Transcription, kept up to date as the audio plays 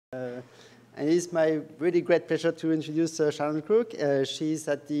And it's my really great pleasure to introduce Sharon Crook. She's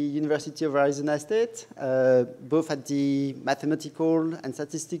at the University of Arizona State, both at the mathematical and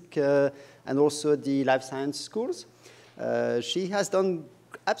statistic and also the life science schools. She has done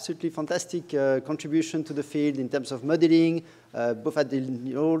absolutely fantastic contribution to the field in terms of modeling, both at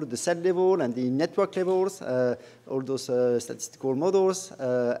the cell level and the network levels, all those statistical models.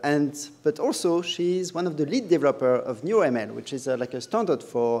 But also, she's one of the lead developer of NeuroML, which is like a standard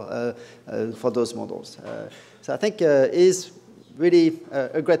for those models. So I think it is really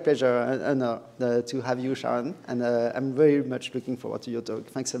a great pleasure and honor to have you, Sharon. And I'm very much looking forward to your talk.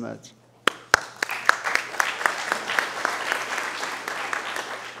 Thanks so much.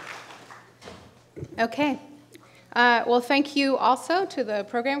 Okay. Well, thank you also to the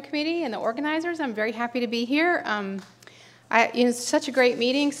program committee and the organizers. I'm very happy to be here. It's such a great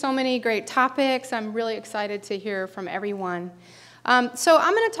meeting, so many great topics. I'm really excited to hear from everyone. So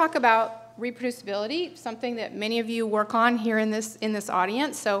I'm going to talk about reproducibility, something that many of you work on here in this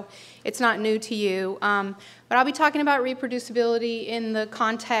audience, so it's not new to you. But I'll be talking about reproducibility in the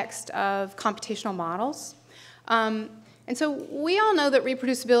context of computational models. And so we all know that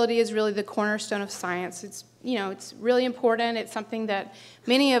reproducibility is really the cornerstone of science. It's really important. It's something that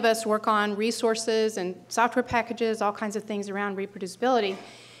many of us work on, resources and software packages, all kinds of things around reproducibility.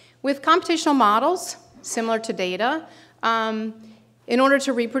 With computational models, similar to data, in order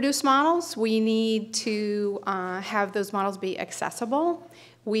to reproduce models, we need to have those models be accessible.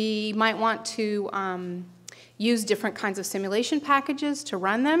 We might want to use different kinds of simulation packages to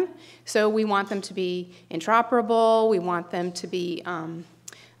run them. So we want them to be interoperable. We want them to be kind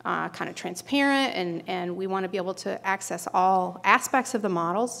of transparent, and we want to be able to access all aspects of the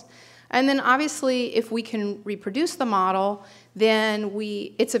models. And then obviously, if we can reproduce the model, then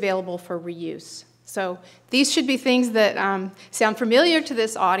it's available for reuse. So these should be things that sound familiar to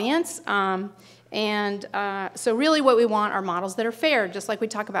this audience. So really what we want are models that are fair. Just like we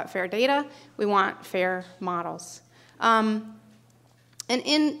talk about fair data, we want fair models.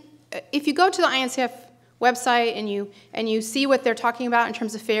 If you go to the INCF website and you see what they're talking about in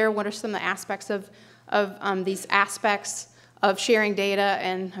terms of fair, what are some of the aspects of these aspects of sharing data,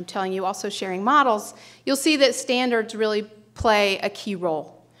 and I'm telling you also sharing models, you'll see that standards really play a key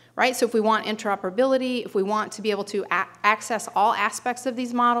role, right? So if we want interoperability, if we want to be able to access all aspects of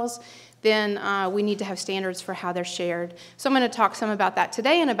these models, then we need to have standards for how they're shared. So I'm going to talk some about that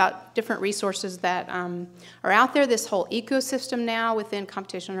today and about different resources that are out there, this whole ecosystem now within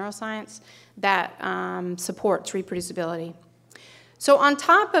computational neuroscience that supports reproducibility. So on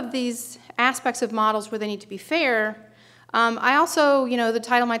top of these aspects of models where they need to be fair, I also, the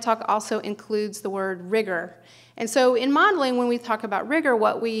title of my talk also includes the word rigor. And so in modeling, when we talk about rigor,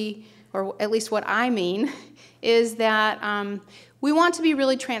 or at least what I mean, is that we want to be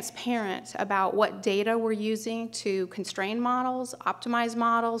really transparent about what data we're using to constrain models, optimize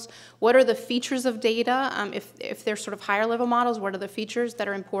models, what are the features of data, if they're sort of higher level models, what are the features that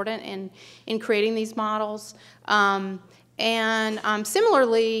are important in creating these models.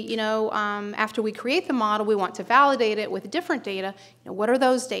 Similarly, after we create the model, we want to validate it with different data. What are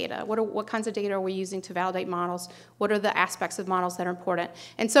those data? What kinds of data are we using to validate models? What are the aspects of models that are important?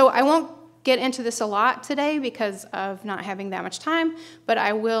 And so I won't get into this a lot today because of not having that much time, but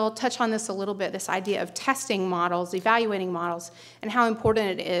I will touch on this a little bit, this idea of testing models, evaluating models, and how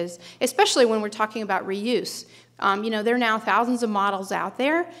important it is, especially when we're talking about reuse. There are now thousands of models out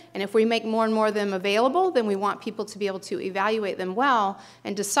there, and if we make more and more of them available, then we want people to be able to evaluate them well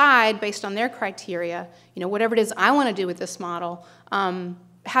and decide based on their criteria, whatever it is I want to do with this model,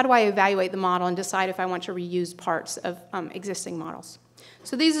 how do I evaluate the model and decide if I want to reuse parts of existing models.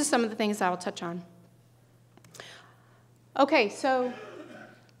 So these are some of the things I will touch on. Okay, so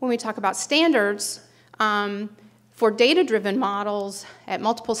when we talk about standards, for data-driven models at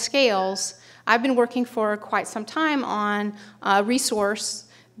multiple scales, I've been working for quite some time on a resource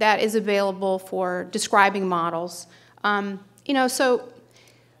that is available for describing models. So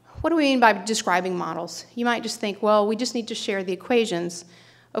what do we mean by describing models? You might just think, well, we just need to share the equations.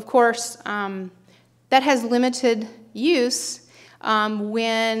 Of course, that has limited use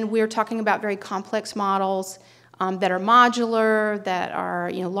when we're talking about very complex models that are modular, that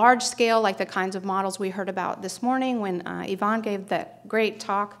are large scale, like the kinds of models we heard about this morning when Yvonne gave that great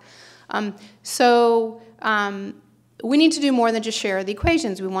talk. We need to do more than just share the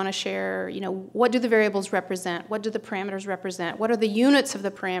equations. We want to share, what do the variables represent? What do the parameters represent? What are the units of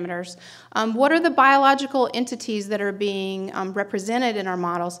the parameters? What are the biological entities that are being represented in our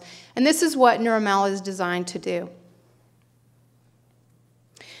models? And this is what NeuroML is designed to do.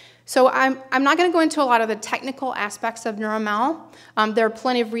 So I'm not going to go into a lot of the technical aspects of NeuroML. There are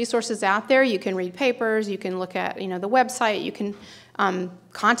plenty of resources out there. You can read papers, you can look at the website, you can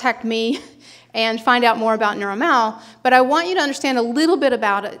contact me and find out more about NeuroML. But I want you to understand a little bit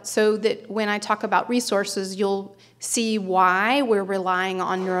about it so that when I talk about resources, you'll see why we're relying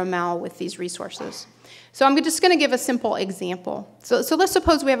on NeuroML with these resources. So I'm just going to give a simple example. So let's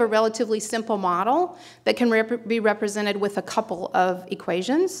suppose we have a relatively simple model that can be represented with a couple of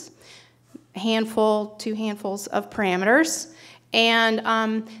equations, a handful, 2 handfuls of parameters.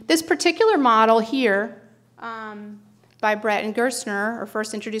 And this particular model here by Brett and Gerstner, or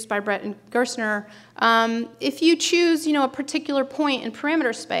first introduced by Brett and Gerstner, if you choose a particular point in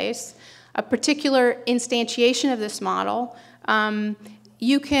parameter space, a particular instantiation of this model,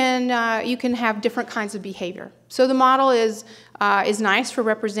 you can have different kinds of behavior. So the model is nice for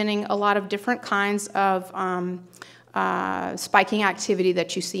representing a lot of different kinds of spiking activity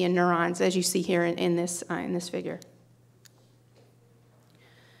that you see in neurons, as you see here in this figure.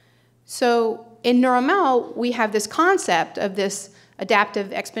 So in NeuroML, we have this concept of this adaptive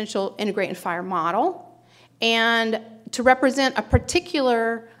exponential integrate and fire model, and to represent a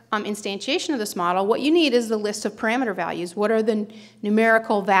particular instantiation of this model, what you need is the list of parameter values. What are the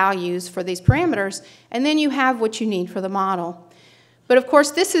numerical values for these parameters? And then you have what you need for the model. But of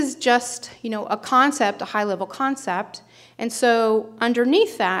course, this is just a concept, a high-level concept. And so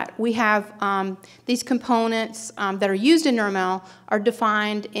underneath that, we have these components that are used in NeuroML are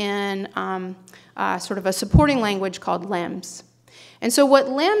defined in sort of a supporting language called LEMS. And so what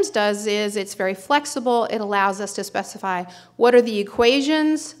LEMS does is it's very flexible. It allows us to specify what are the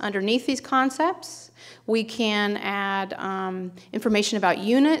equations underneath these concepts. We can add information about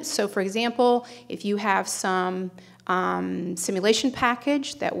units. So for example, if you have some simulation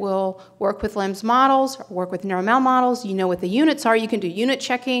package that will work with LEMS models, or work with NeuroML models, you know what the units are, you can do unit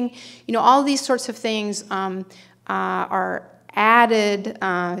checking. All these sorts of things are added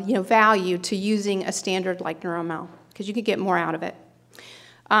value to using a standard like NeuroML, because you can get more out of it.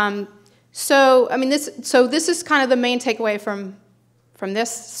 This is kind of the main takeaway from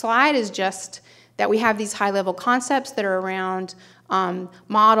this slide, is just that we have these high-level concepts that are around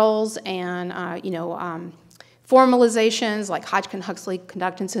models and formalizations like Hodgkin-Huxley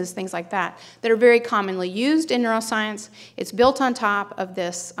conductances, things like that are very commonly used in neuroscience. It's built on top of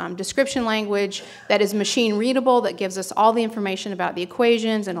this description language that is machine readable, that gives us all the information about the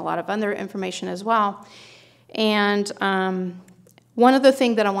equations and a lot of other information as well. And one other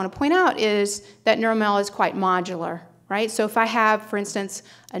thing that I want to point out is that NeuroML is quite modular, right? So if I have, for instance,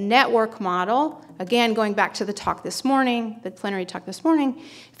 a network model, again, going back to the talk this morning, the plenary talk this morning,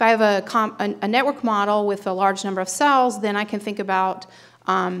 if I have a network model with a large number of cells, then I can think about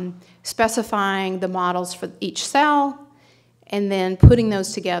specifying the models for each cell and then putting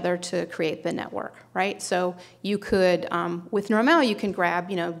those together to create the network, right? So you could, with NeuroML, you can grab,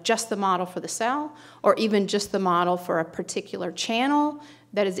 just the model for the cell, or even just the model for a particular channel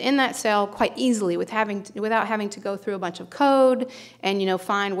that is in that cell quite easily without having to go through a bunch of code and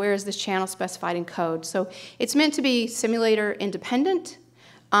find where is this channel specified in code. So it's meant to be simulator independent,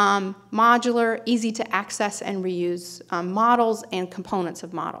 modular, easy to access and reuse models and components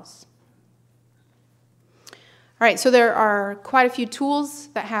of models. All right, so there are quite a few tools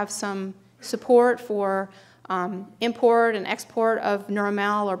that have some support for import and export of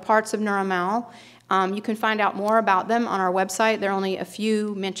NeuroML or parts of NeuroML. You can find out more about them on our website. There are only a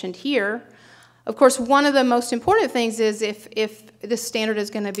few mentioned here. Of course, one of the most important things is if this standard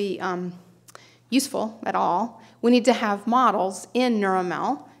is going to be useful at all, we need to have models in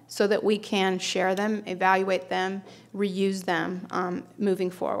NeuroML so that we can share them, evaluate them, reuse them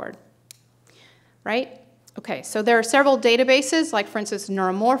moving forward, right? Okay, so there are several databases, like for instance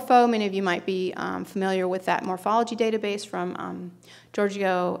Neuromorpho. Many of you might be familiar with that morphology database from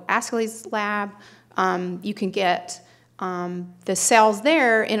Giorgio Ascoli's lab. You can get the cells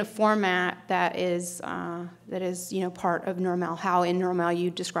there in a format that is part of NeuroML, how in NeuroML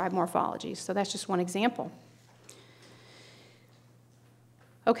you describe morphology. So that's just one example.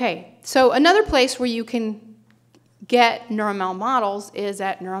 Okay, so another place where you can get NeuroML models is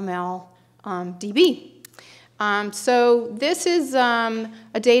at NeuroML DB. So this is a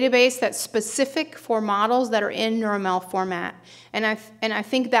database that's specific for models that are in NeuroML format. And I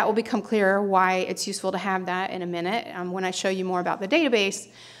think that will become clearer why it's useful to have that in a minute when I show you more about the database.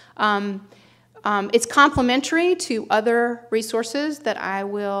 It's complementary to other resources that I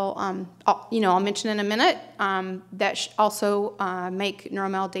will, I'll mention in a minute that also make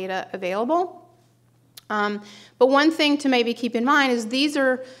NeuroML data available. But one thing to maybe keep in mind is these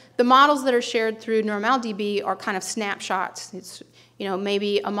are the models that are shared through NeuroML DB are kind of snapshots. It's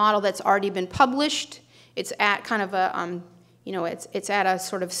maybe a model that's already been published. It's at kind of a, it's at a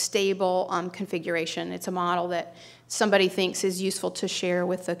sort of stable configuration. It's a model that somebody thinks is useful to share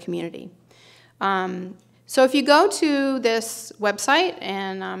with the community. So if you go to this website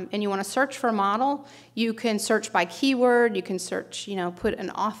and you want to search for a model, you can search by keyword. You can search, put an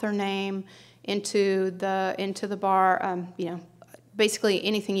author name into the bar, basically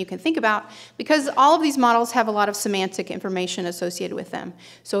anything you can think about, because all of these models have a lot of semantic information associated with them.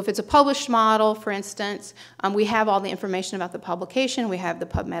 So if it's a published model, for instance, we have all the information about the publication, we have the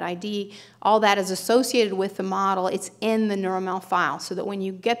PubMed ID, all that is associated with the model. It's in the NeuroMel file, so that when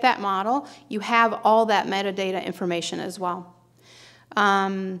you get that model, you have all that metadata information as well.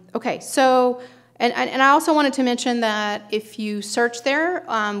 Okay, so, and I also wanted to mention that if you search there,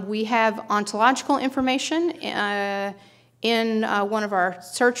 we have ontological information in one of our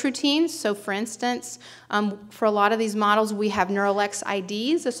search routines. So for instance, for a lot of these models, we have NeuralX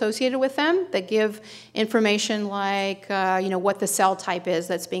IDs associated with them that give information like what the cell type is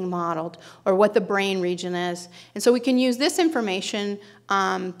that's being modeled, or what the brain region is. And so we can use this information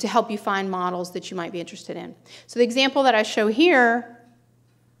to help you find models that you might be interested in. So the example that I show here,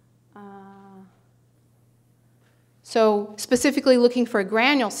 so specifically looking for a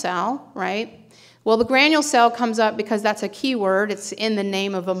granule cell, right? Well, the granule cell comes up because that's a keyword. It's in the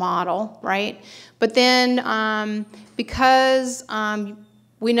name of a model, right? But then because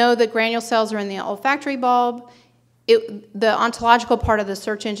we know that granule cells are in the olfactory bulb, the ontological part of the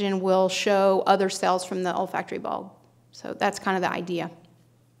search engine will show other cells from the olfactory bulb. So that's kind of the idea.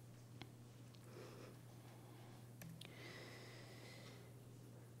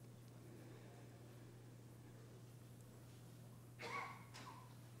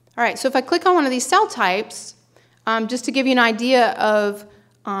 All right, so if I click on one of these cell types, just to give you an idea of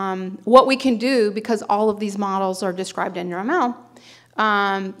what we can do, because all of these models are described in NeuroMel,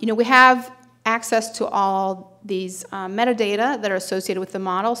 we have access to all these metadata that are associated with the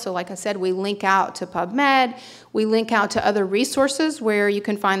model. So like I said, we link out to PubMed, we link out to other resources where you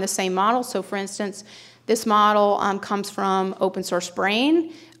can find the same model. So for instance, this model comes from Open Source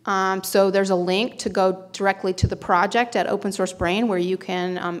Brain. So there's a link to go directly to the project at Open Source Brain where you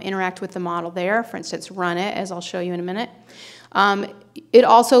can interact with the model there, for instance, run it, as I'll show you in a minute. It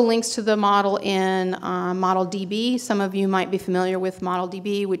also links to the model in ModelDB. Some of you might be familiar with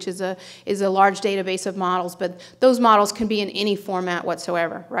ModelDB, which is a large database of models, but those models can be in any format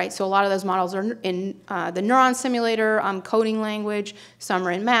whatsoever, right? So a lot of those models are in the neuron simulator coding language. Some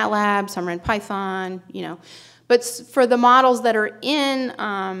are in MATLAB, some are in Python, But for the models that are in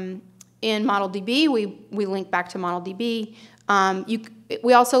ModelDB, we link back to ModelDB.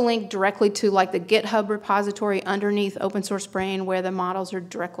 We also link directly to like the GitHub repository underneath Open Source Brain where the models are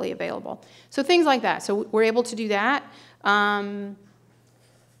directly available. So things like that. So we're able to do that.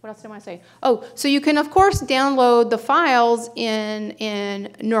 What else did I want to say? Oh, so you can, of course, download the files in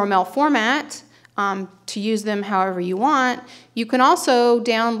NeuroMel format. To use them however you want. You can also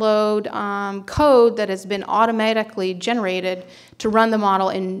download code that has been automatically generated to run the model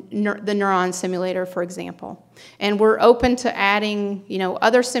in the neuron simulator, for example. And we're open to adding,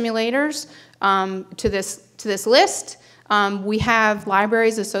 other simulators to this list. We have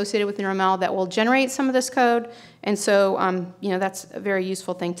libraries associated with NeuroMel that will generate some of this code, and so that's a very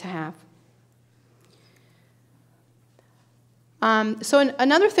useful thing to have. So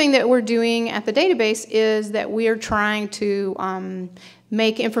another thing that we're doing at the database is that we are trying to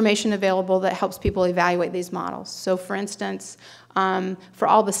make information available that helps people evaluate these models. So for instance, for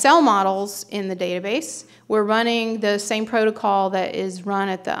all the cell models in the database, we're running the same protocol that is run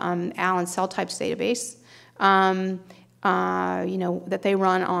at the Allen Cell Types database, that they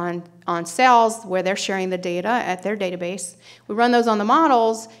run on cells where they're sharing the data at their database. We run those on the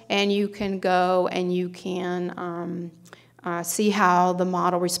models, and you can go and you can see how the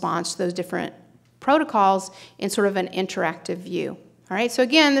model responds to those different protocols in sort of an interactive view. All right, so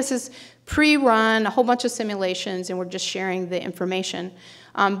again, this is pre-run, a whole bunch of simulations, and we're just sharing the information.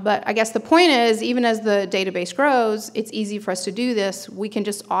 But I guess the point is, even as the database grows, it's easy for us to do this. We can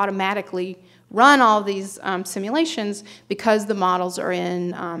just automatically run all these simulations because the models are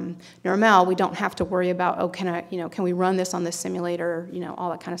in NeuroMel. We don't have to worry about, oh, can we run this on this simulator,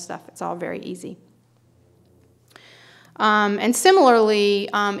 all that kind of stuff. It's all very easy. And similarly,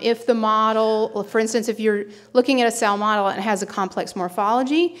 if the model, for instance, if you're looking at a cell model and it has a complex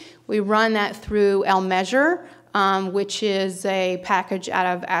morphology, we run that through LMeasure, which is a package out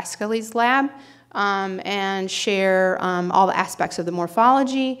of Ascali's lab. and share all the aspects of the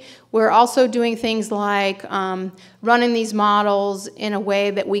morphology. We're also doing things like running these models in a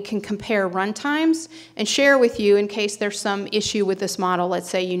way that we can compare runtimes and share with you in case there's some issue with this model. Let's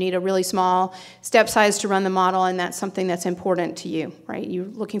say you need a really small step size to run the model, and that's something that's important to you, right? You're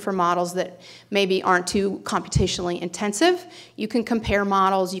looking for models that maybe aren't too computationally intensive. You can compare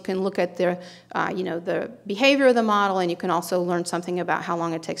models. You can look at the, the behavior of the model, and you can also learn something about how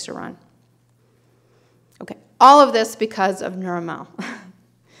long it takes to run. Okay, all of this because of NeuroML.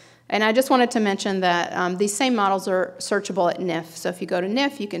 And I just wanted to mention that these same models are searchable at NIF. So if you go to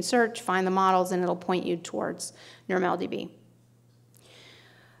NIF, you can search, find the models, and it'll point you towards NeuroMLDB.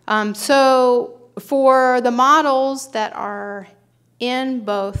 So for the models that are in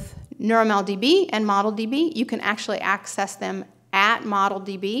both NeuroMLDB and ModelDB, you can actually access them at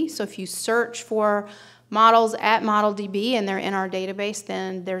ModelDB. So if you search for models at ModelDB and they're in our database,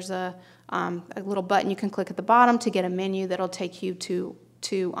 then there's a little button you can click at the bottom to get a menu that'll take you to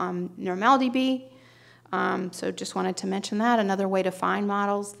NeuroMLDB. So just wanted to mention that, another way to find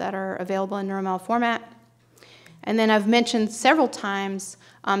models that are available in NeuroML format. And then I've mentioned several times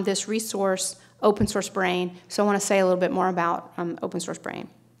this resource, Open Source Brain, so I want to say a little bit more about Open Source Brain.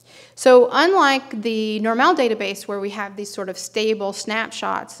 So unlike the NeuroML database where we have these sort of stable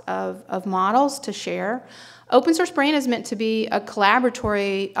snapshots of models to share, Open Source Brain is meant to be a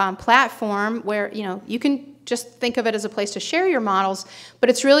collaboratory platform where you can just think of it as a place to share your models, but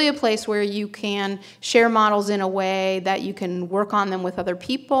it's really a place where you can share models in a way that you can work on them with other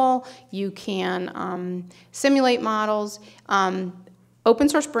people. You can simulate models. Open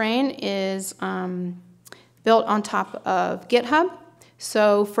Source Brain is built on top of GitHub.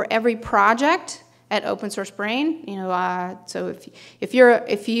 So for every project at Open Source Brain, so if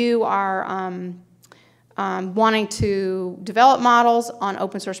you are wanting to develop models on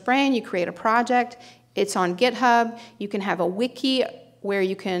Open Source Brain, you create a project. It's on GitHub. You can have a wiki where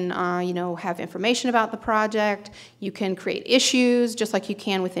you can have information about the project. You can create issues just like you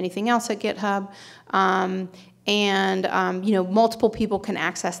can with anything else at GitHub. Multiple people can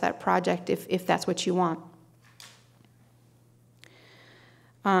access that project if that's what you want.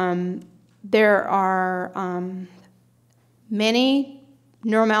 There are many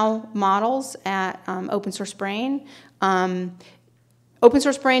NeuroML models at Open Source Brain. Open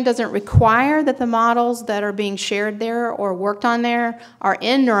Source Brain doesn't require that the models that are being shared there or worked on there are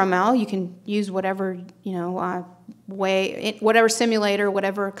in NeuroML. You can use whatever whatever simulator,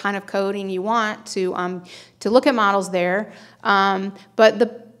 whatever kind of coding you want to look at models there. But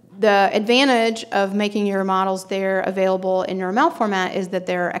the advantage of making your models there available in NeuroML format is that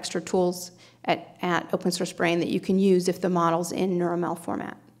there are extra tools at Open Source Brain that you can use if the model's in NeuroML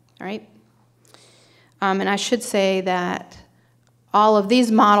format, all right? And I should say that all of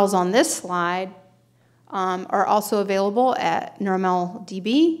these models on this slide are also available at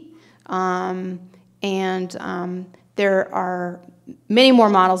NeuroMLDB, there are many more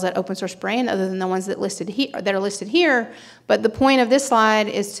models at Open Source Brain other than the ones that are listed here, but the point of this slide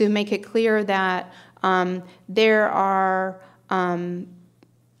is to make it clear that there are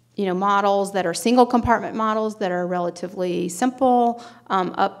models that are single compartment models that are relatively simple,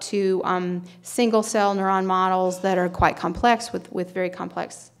 up to single cell neuron models that are quite complex with very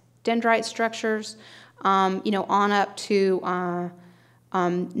complex dendrite structures, on up to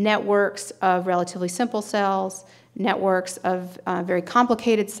networks of relatively simple cells, networks of very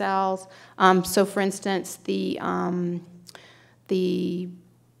complicated cells. So for instance, the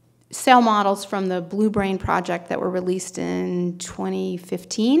cell models from the Blue Brain project that were released in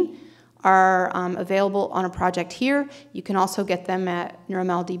 2015 are available on a project here. You can also get them at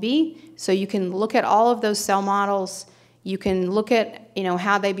NeuroMLDB. So you can look at all of those cell models. You can look at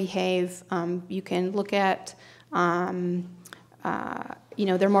how they behave. You can look at their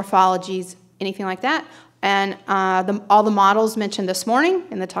morphologies, anything like that. And all the models mentioned this morning,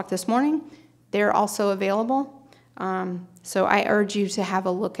 in the talk this morning, they're also available. So I urge you to have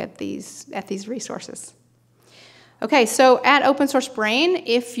a look at these resources. Okay, so at Open Source Brain,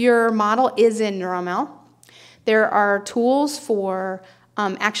 if your model is in NeuroML, there are tools for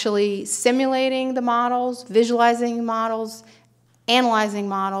actually simulating the models, visualizing models, analyzing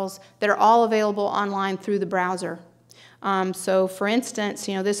models that are all available online through the browser. So for instance,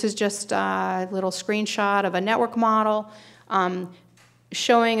 this is just a little screenshot of a network model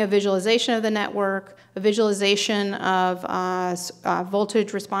showing a visualization of the network, a visualization of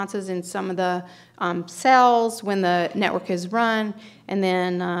voltage responses in some of the cells when the network is run, and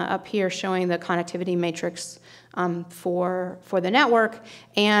then up here showing the connectivity matrix for the network.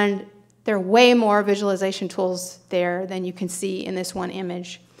 And there are way more visualization tools there than you can see in this one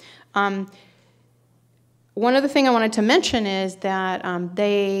image. one other thing I wanted to mention is that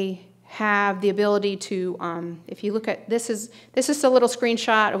they have the ability to, if you look at, this is a little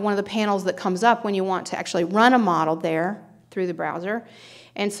screenshot of one of the panels that comes up when you want to actually run a model there through the browser.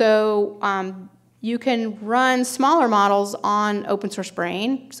 And so you can run smaller models on open source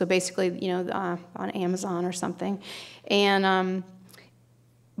Brain, so basically, you know, on Amazon or something. And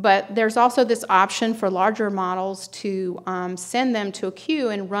but there's also this option for larger models to send them to a queue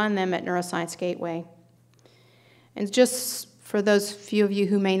and run them at Neuroscience Gateway. And just for those few of you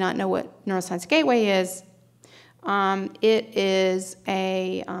who may not know what Neuroscience Gateway is, it is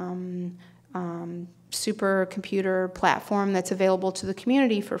a supercomputer platform that's available to the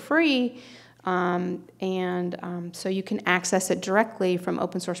community for free, so you can access it directly from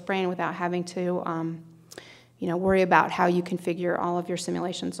open source Brain without having to you know, worry about how you configure all of your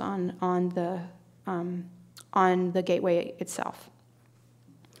simulations on the gateway itself.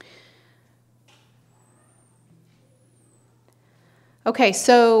 Okay,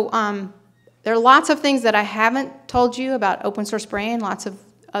 so there are lots of things that I haven't told you about open source Brain, lots of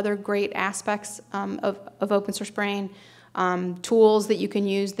other great aspects of open source Brain, tools that you can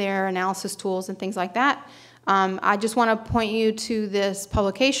use there, analysis tools and things like that. I just want to point you to this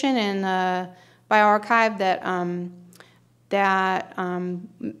publication in the bioRxiv that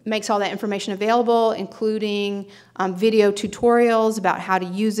makes all that information available, including video tutorials about how to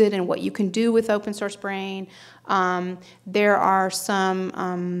use it and what you can do with open source Brain. There are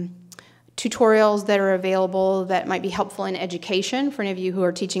some tutorials that are available that might be helpful in education for any of you who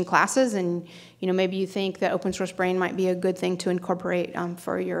are teaching classes, and you know, maybe you think that open source Brain might be a good thing to incorporate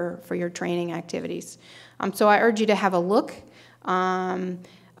for your training activities. So I urge you to have a look.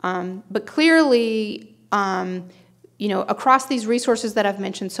 But clearly, you know, across these resources that I've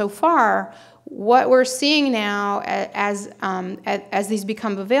mentioned so far, what we're seeing now as these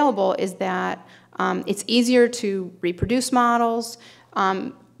become available is that it's easier to reproduce models.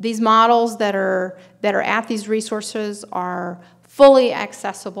 These models that are at these resources are fully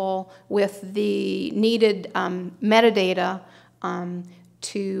accessible with the needed metadata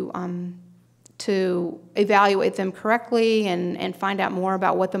to evaluate them correctly and find out more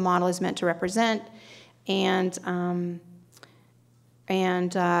about what the model is meant to represent. And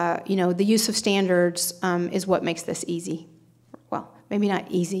you know, the use of standards is what makes this easy. Well, maybe not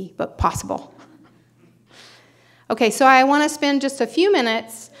easy, but possible. Okay, so I want to spend just a few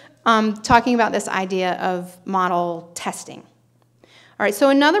minutes talking about this idea of model testing. All right, so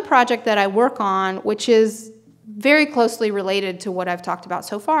another project that I work on, which is very closely related to what I've talked about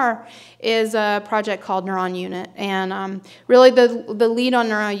so far, is a project called Neuron Unit. And really the lead on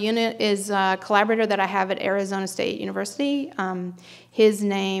Neuron Unit is a collaborator that I have at Arizona State University. His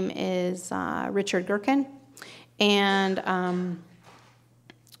name is Richard Gherkin.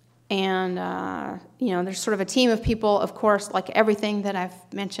 You know, there's sort of a team of people, of course, like everything that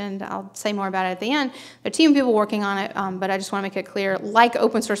I've mentioned. I'll say more about it at the end. There's a team of people working on it, but I just want to make it clear, like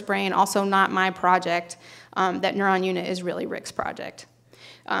Open Source Brain, also not my project, that Neuron Unit is really Rick's project.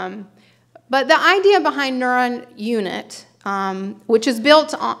 But the idea behind Neuron Unit, which is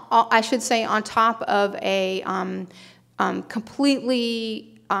built, I should say, on top of a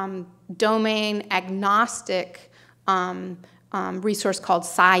completely domain agnostic resource called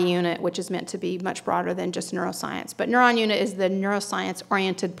SciUnit, which is meant to be much broader than just neuroscience. But Neuron Unit is the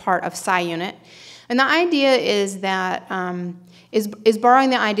neuroscience-oriented part of SciUnit. And the idea is that is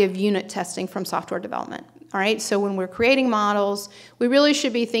borrowing the idea of unit testing from software development. All right, so when we're creating models, we really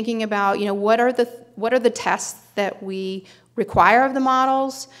should be thinking about, you know, what are the tests that we require of the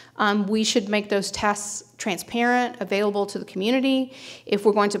models. We should make those tests transparent, available to the community. If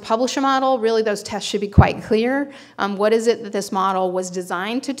we're going to publish a model, really those tests should be quite clear. What is it that this model was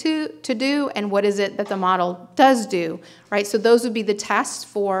designed to do, and what is it that the model does do, right? So those would be the tests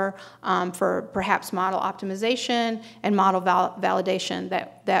for perhaps model optimization and model validation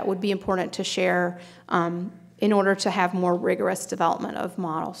that would be important to share in order to have more rigorous development of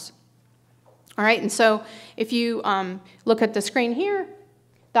models. All right, and so if you look at the screen here,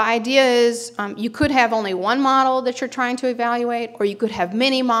 the idea is you could have only one model that you're trying to evaluate, or you could have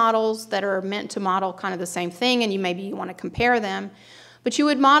many models that are meant to model kind of the same thing, and maybe you want to compare them. But you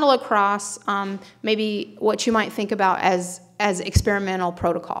would model across maybe what you might think about as experimental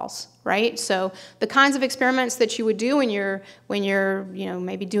protocols, right? So the kinds of experiments that you would do when you're you know,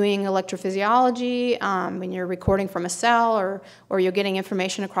 maybe doing electrophysiology, when you're recording from a cell, or you're getting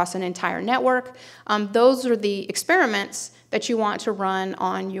information across an entire network, those are the experiments that you want to run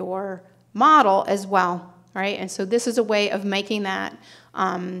on your model as well, right? And so this is a way of making that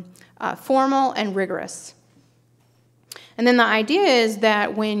formal and rigorous. And then the idea is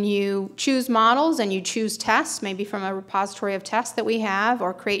that when you choose models and you choose tests, maybe from a repository of tests that we have,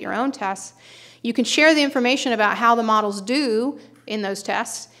 or create your own tests, you can share the information about how the models do in those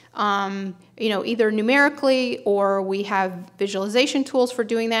tests, either numerically, or we have visualization tools for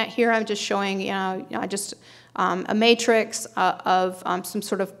doing that. Here I'm just showing, a matrix of some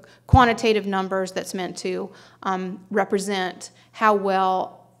sort of quantitative numbers that's meant to represent how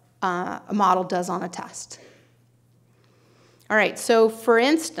well a model does on a test. All right, so for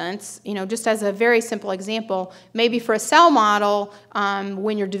instance, just as a very simple example, maybe for a cell model,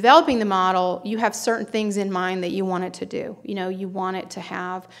 when you're developing the model, you have certain things in mind that you want it to do. You want it to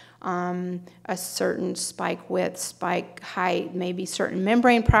have a certain spike width, spike height, maybe certain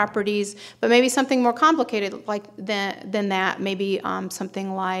membrane properties, but maybe something more complicated than that, maybe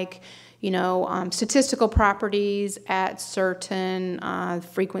something like statistical properties at certain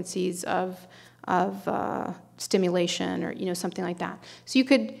frequencies of stimulation, or something like that. So you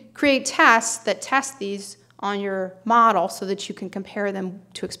could create tests that test these on your model so that you can compare them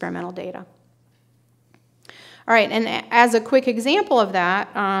to experimental data. All right, and as a quick example of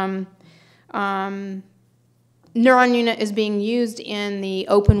that, Neuron Unit is being used in the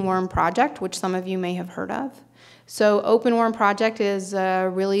OpenWorm project, which some of you may have heard of. So OpenWorm project is a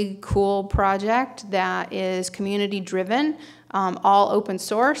really cool project that is community-driven, all open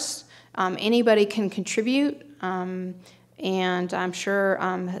source. Anybody can contribute, and I'm sure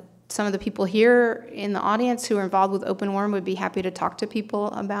some of the people here in the audience who are involved with OpenWorm would be happy to talk to people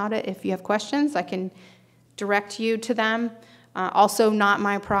about it. If you have questions, I can direct you to them. Also not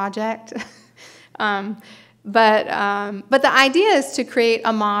my project. But the idea is to create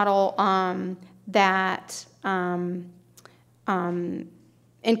a model that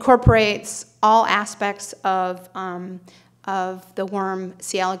incorporates all aspects of the worm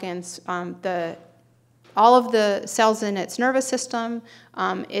C. elegans, all of the cells in its nervous system,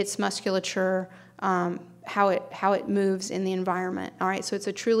 its musculature, how it moves in the environment. All right, so it's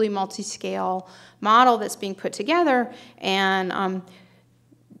a truly multi-scale model that's being put together, and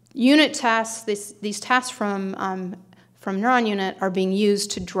unit tests, these tests from Neuron Unit are being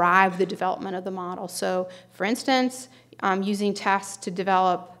used to drive the development of the model. So, for instance, using tests to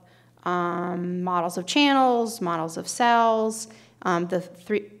develop models of channels, models of cells, the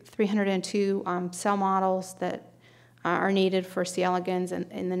 302 cell models that are needed for C. elegans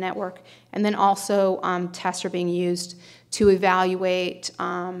in the network. And then also tests are being used to evaluate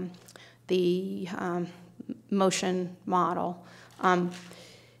the motion model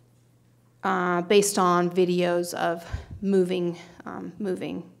based on videos of moving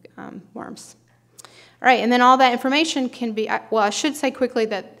worms. All right, and then all that information can be, well, I should say quickly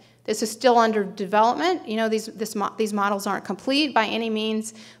that this is still under development. These models aren't complete by any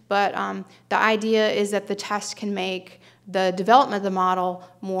means, but the idea is that the test can make the development of the model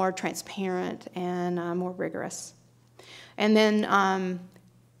more transparent and more rigorous. And then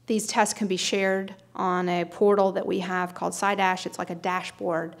these tests can be shared on a portal that we have called SciDash. It's like a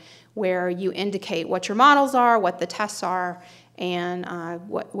dashboard where you indicate what your models are, what the tests are, and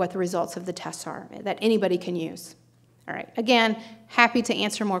what the results of the tests are that anybody can use. All right. Again, happy to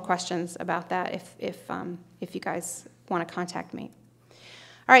answer more questions about that if you guys want to contact me.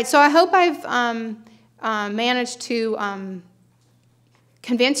 All right. So I hope I've managed to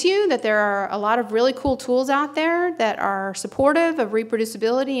convince you that there are a lot of really cool tools out there that are supportive of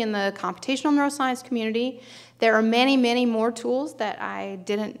reproducibility in the computational neuroscience community. There are many, many more tools that I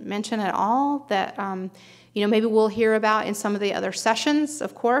didn't mention at all that maybe we'll hear about in some of the other sessions,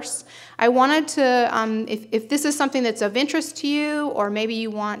 of course. I wanted to, if this is something that's of interest to you, or maybe you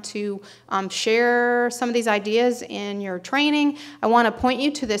want to share some of these ideas in your training, I want to point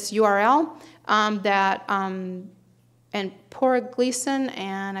you to this URL and Pora Gleason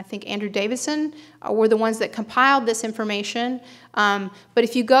and I think Andrew Davison were the ones that compiled this information. But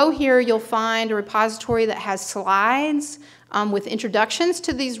if you go here, you'll find a repository that has slides with introductions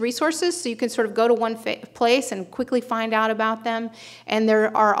to these resources, so you can sort of go to one place and quickly find out about them. And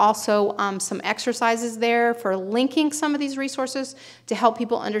there are also some exercises there for linking some of these resources to help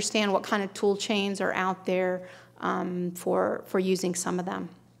people understand what kind of tool chains are out there for using some of them.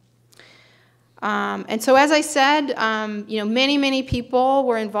 And so, as I said, many, many people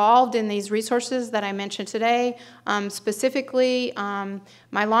were involved in these resources that I mentioned today. Specifically,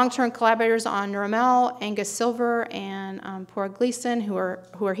 my long-term collaborators on NeuroMel, Angus Silver and Pora Gleason, who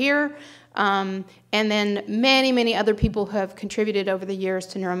are here, and then many, many other people who have contributed over the years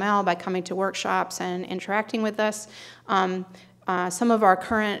to NeuroMel by coming to workshops and interacting with us. Some of our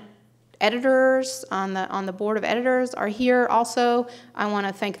current editors on the board of editors are here also. I want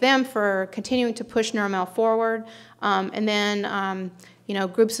to thank them for continuing to push NeurML forward. And then, you know,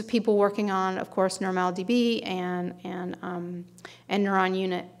 groups of people working on, of course, NeurML-DB and Neuron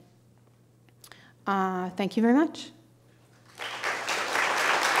Unit. Thank you very much.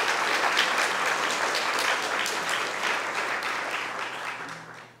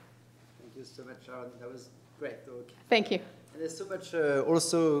 Thank you so much, Sharon. That was great talk. Thank you. And there's so much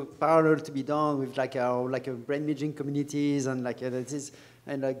also parallel to be done with like our brain imaging communities and like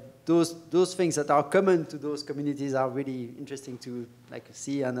those things that are common to those communities are really interesting to like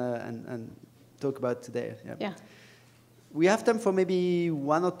see and talk about today. Yeah. Yeah. We have time for maybe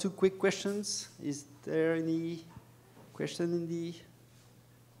 1 or 2 quick questions. Is there any question in the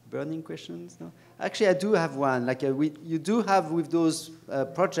burning questions? No? Actually, I do have one. Like you do have with those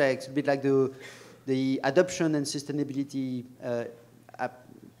projects a bit like the adoption and sustainability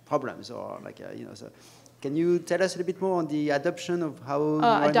problems, or like you know. So, can you tell us a little bit more on the adoption of how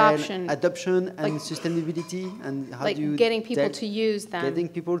adoption and like, sustainability, and how like do you getting people to use them? Getting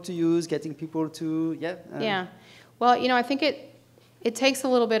people to use, getting people to yeah. Well, you know, I think it takes a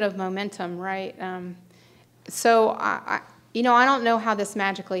little bit of momentum, right? So you know, I don't know how this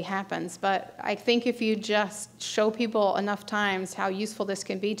magically happens, but I think if you just show people enough times how useful this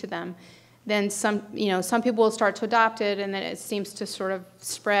can be to them, then some people will start to adopt it, and then it seems to sort of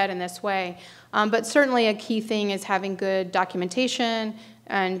spread in this way. But certainly a key thing is having good documentation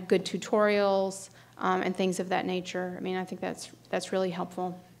and good tutorials and things of that nature. I mean, I think that's really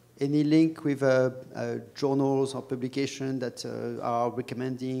helpful. Any link with journals or publication that are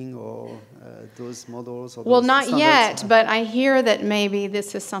recommending or those models? Or well, those not standards? yet, but I hear that maybe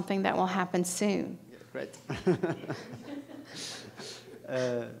this is something that will happen soon. Yeah, great.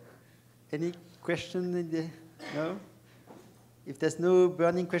 Any question in the, no? If there's no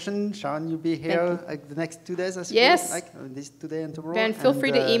burning question, Sharon, you'll be here like the next 2 days, I suppose? Yes. Like this today and tomorrow? Ben, feel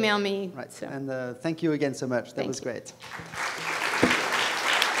free to email me. Right. So. And thank you again so much. That was great.